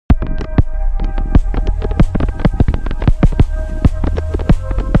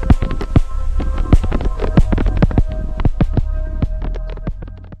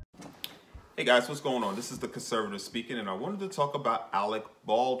guys, what's going on? This is the conservative speaking, and I wanted to talk about Alec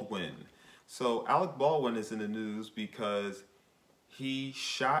Baldwin. So Alec Baldwin is in the news because he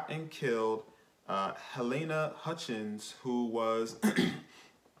shot and killed Helena Hutchins, who was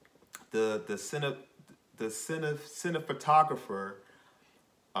the cinematographer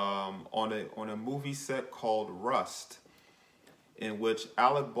on a movie set called Rust, in which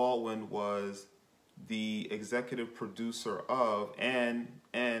Alec Baldwin was the executive producer of and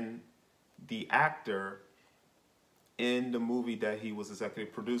the actor in the movie that he was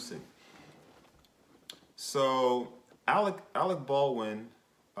executive producing. So Alec Baldwin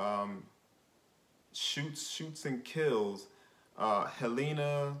shoots and kills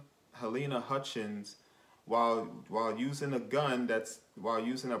Helena Hutchins while using a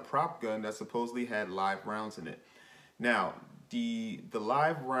prop gun that supposedly had live rounds in it. Now, the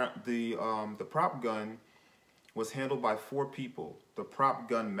prop gun was handled by 4 people. The prop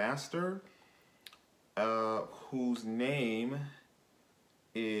gun master, whose name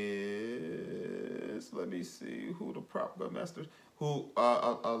is, let me see who the prop gun master,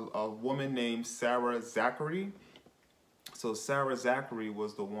 a woman named Sarah Zachary. So Sarah Zachary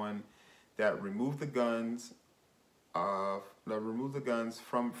was the one that removed the guns from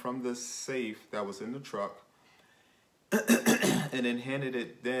the safe that was in the truck, and then handed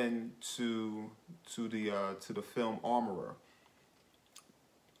it then to the film armorer,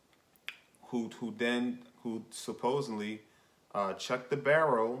 who supposedly checked the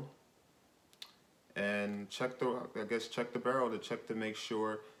barrel and checked the barrel to make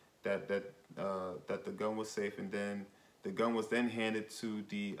sure that the gun was safe, and then the gun was then handed to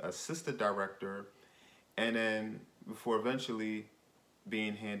the assistant director, and then before eventually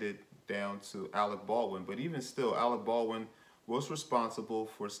being handed down to Alec Baldwin. But even still, Alec Baldwin was responsible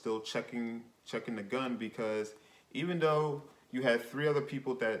for still checking the gun, because even though you had 3 other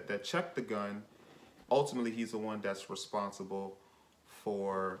people that checked the gun, ultimately he's the one that's responsible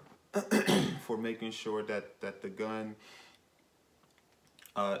for for making sure that the gun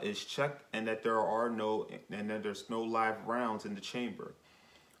is checked, and that there's no live rounds in the chamber.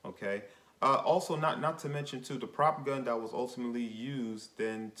 Okay. Also, not to mention too, the prop gun that was ultimately used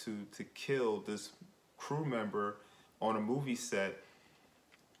then to kill this crew member on a movie set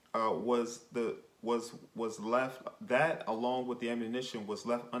was left, that along with the ammunition was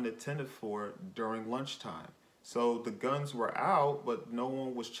left unattended for during lunchtime. So the guns were out, but no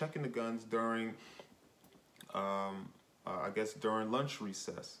one was checking the guns during I guess during lunch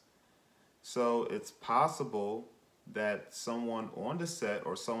recess. So it's possible that someone on the set,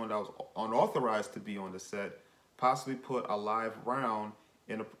 or someone that was unauthorized to be on the set, possibly put a live round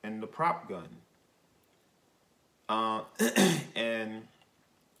in the prop gun, and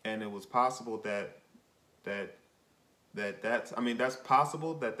it was possible that's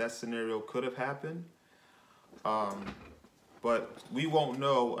possible that scenario could have happened, but we won't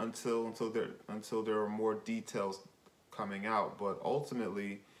know until there are more details coming out. But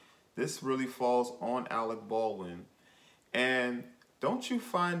ultimately, this really falls on Alec Baldwin. And don't you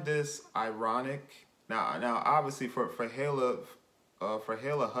find this ironic? Now, obviously, for Helena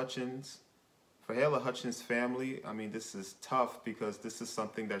Hutchins' family, I mean, this is tough, because this is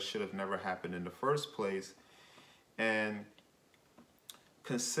something that should have never happened in the first place. And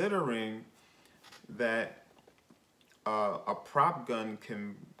considering that a prop gun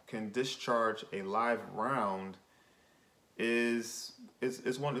can discharge a live round, is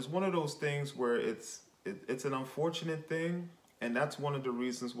one of those things where it's an unfortunate thing, and that's one of the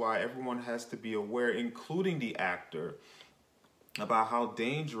reasons why everyone has to be aware, including the actor, about how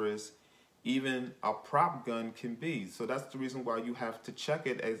dangerous even a prop gun can be. So that's the reason why you have to check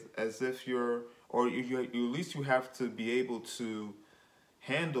it as if at least you have to be able to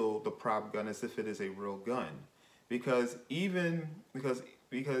handle the prop gun as if it is a real gun, because even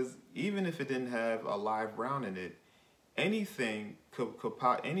if it didn't have a live round in it, anything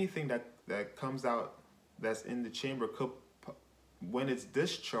that comes out that's in the chamber when it's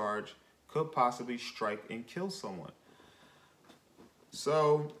discharged, could possibly strike and kill someone.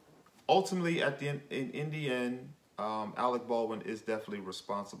 So ultimately, in the end, Alec Baldwin is definitely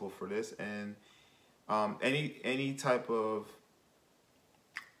responsible for this, and any type of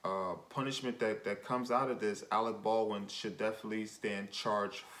punishment that comes out of this, Alec Baldwin should definitely stand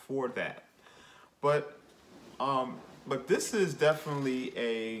charged for that. But this is definitely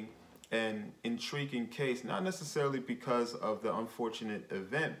an intriguing case, not necessarily because of the unfortunate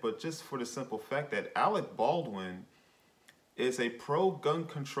event, but just for the simple fact that Alec Baldwin is a pro-gun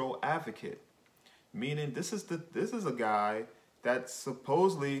control advocate, meaning this is a guy that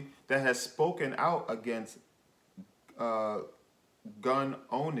has spoken out against gun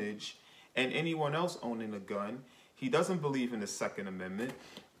ownage, and anyone else owning a gun. He doesn't believe in the Second Amendment,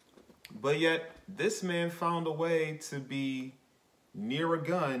 but yet this man found a way to be near a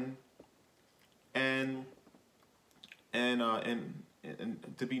gun and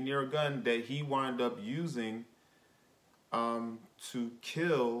to be near a gun that he wound up using to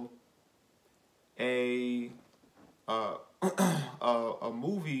kill a a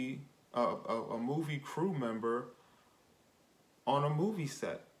movie crew member on a movie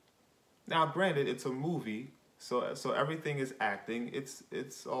set. Now, granted, it's a movie, so everything is acting.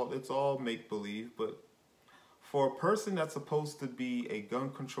 It's all make believe. But for a person that's supposed to be a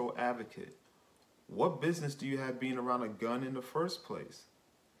gun control advocate, what business do you have being around a gun in the first place?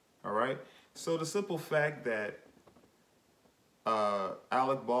 All right. So the simple fact that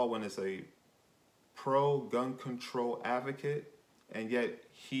Alec Baldwin is a pro-gun control advocate, and yet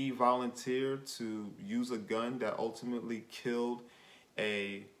he volunteered to use a gun that ultimately killed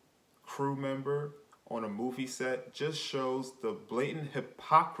a crew member on a movie set, just shows the blatant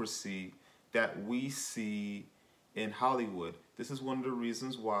hypocrisy that we see in Hollywood. This is one of the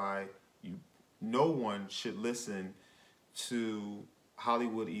reasons why no one should listen to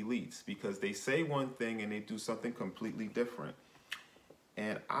Hollywood elites, because they say one thing and they do something completely different.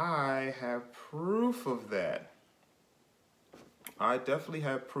 And I have proof of that. I definitely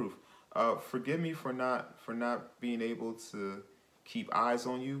have proof. Forgive me for not being able to keep eyes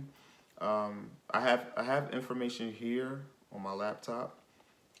on you. I have information here on my laptop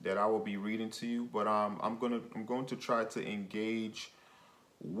that I will be reading to you, but I'm going to try to engage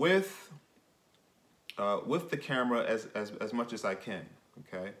with the camera as much as I can.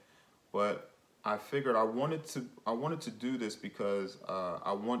 Okay, but I figured I wanted to do this because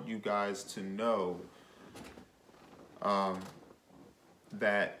I want you guys to know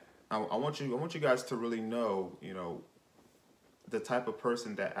that I want you guys to really know, the type of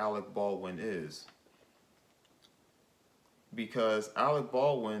person that Alec Baldwin is. Because Alec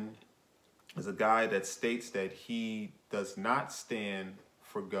Baldwin is a guy that states that he does not stand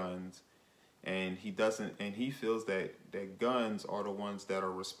for guns, and he feels that guns are the ones that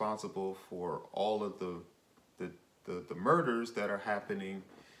are responsible for all of the murders that are happening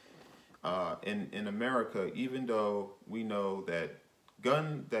in America, even though we know that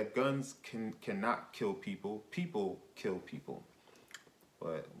guns cannot kill people. People kill people.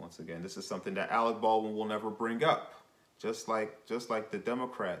 But once again, this is something that Alec Baldwin will never bring up. Just like the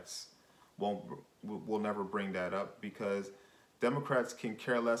Democrats will never bring that up, because Democrats can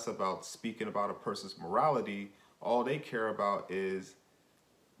care less about speaking about a person's morality. All they care about is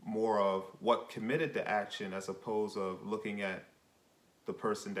more of what committed the action, as opposed of looking at the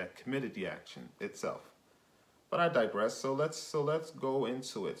person that committed the action itself. But I digress. So let's go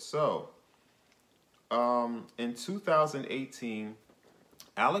into it. So in 2018,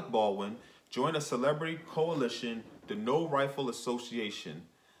 Alec Baldwin joined a celebrity coalition, the No Rifle Association.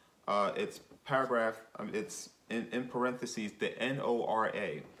 It's in parentheses, the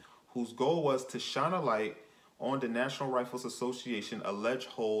NORA, whose goal was to shine a light on the National Rifles Association alleged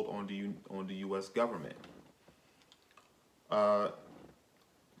hold on the U.S. government.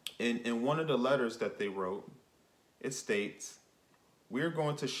 In one of the letters that they wrote, it states, "We're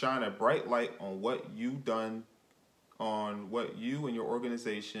going to shine a bright light on what you and your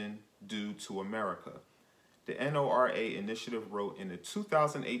organization do to America." The NORA initiative wrote in a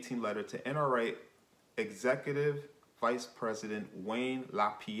 2018 letter to NRA Executive Vice President Wayne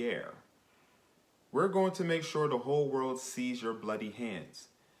LaPierre, "We're going to make sure the whole world sees your bloody hands.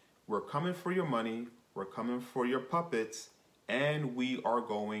 We're coming for your money, we're coming for your puppets, and we are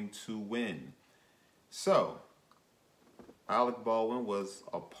going to win." So, Alec Baldwin was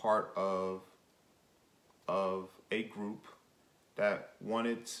a part of a group that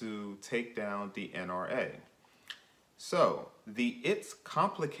wanted to take down the NRA. So, the It's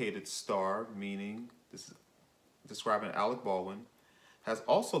Complicated star, meaning this is describing Alec Baldwin, has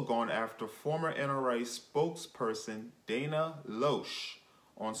also gone after former NRA spokesperson Dana Loesch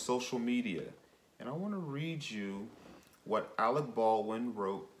on social media. And I want to read you what Alec Baldwin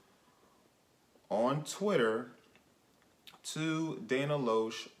wrote on Twitter to Dana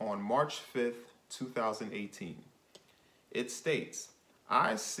Loesch on March 5th, 2018. It states,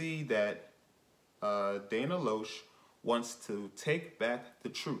 "I see that Dana Loesch wants to take back the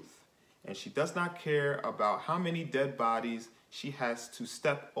truth, and she does not care about how many dead bodies she has to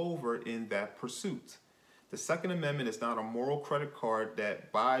step over in that pursuit. The Second Amendment is not a moral credit card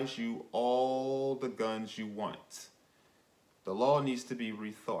that buys you all the guns you want. The law needs to be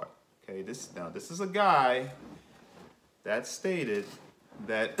rethought." Okay, this is a guy that stated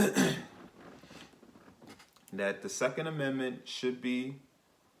that that the Second Amendment should be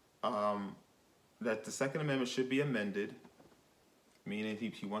that the Second Amendment should be amended, meaning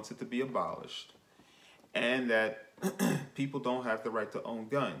he wants it to be abolished, and that people don't have the right to own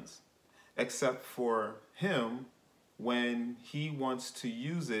guns, except for him when he wants to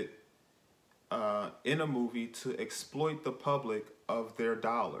use it in a movie to exploit the public of their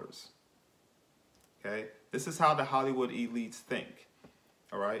dollars. Okay? This is how the Hollywood elites think.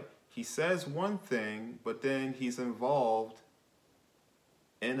 All right? He says one thing, but then he's involved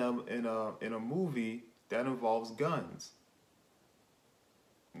in a movie that involves guns.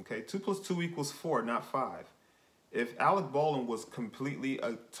 Okay? 2 + 2 = 4, not 5. If Alec Baldwin was completely,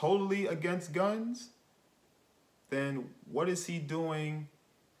 totally against guns, then what is he doing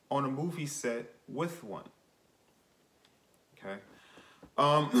on a movie set with one? Okay.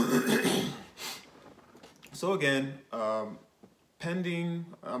 So again, pending,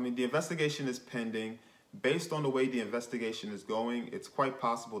 the investigation is pending. Based on the way the investigation is going, it's quite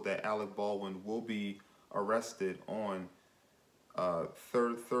possible that Alec Baldwin will be arrested on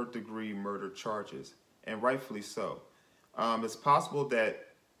third degree murder charges, and rightfully so. It's possible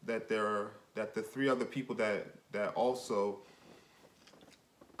that the 3 other people that also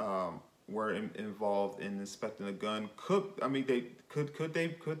were involved in inspecting a gun could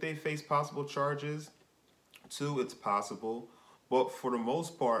they face possible charges too? It's possible, but for the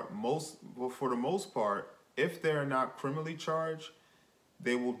most part, if they're not criminally charged,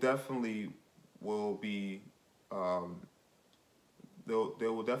 they will definitely be they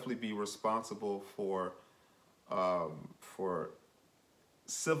will definitely be responsible for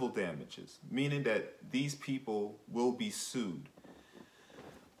civil damages, meaning that these people will be sued.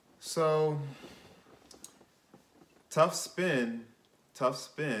 So, tough spin.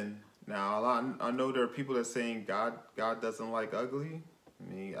 Now, I know there are people that are saying God doesn't like ugly.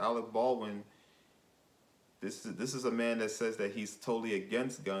 Alec Baldwin, this is a man that says that he's totally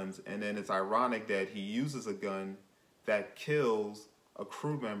against guns, and then it's ironic that he uses a gun that kills a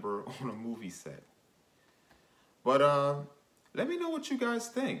crew member on a movie set. But let me know what you guys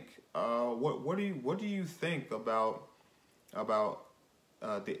think. What do you think about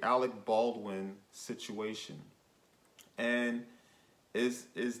the Alec Baldwin situation? And is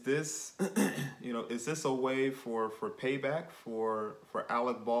this is this a way for payback for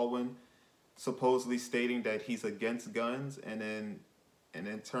Alec Baldwin supposedly stating that he's against guns, and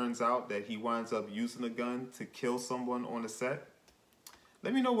then turns out that he winds up using a gun to kill someone on the set?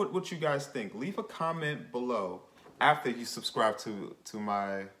 Let me know what you guys think. Leave a comment below after you subscribe to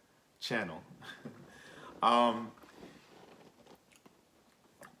my channel.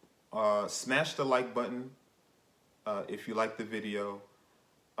 Smash the like button if you like the video,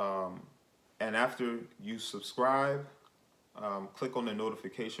 and after you subscribe, click on the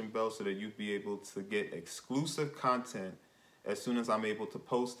notification bell so that you'll be able to get exclusive content as soon as I'm able to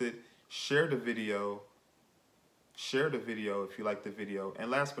post it. Share the video if you like the video,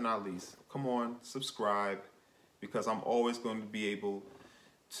 and last but not least, come on, subscribe, because I'm always going to be able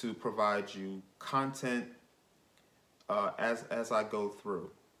to provide you content as I go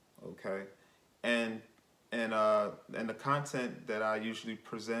through. Okay, and the content that I usually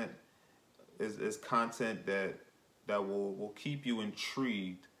present is content that will keep you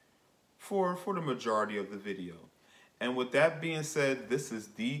intrigued for the majority of the video. And with that being said, this is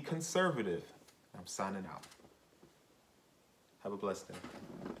The Conservative. I'm signing out. Have a blessed day.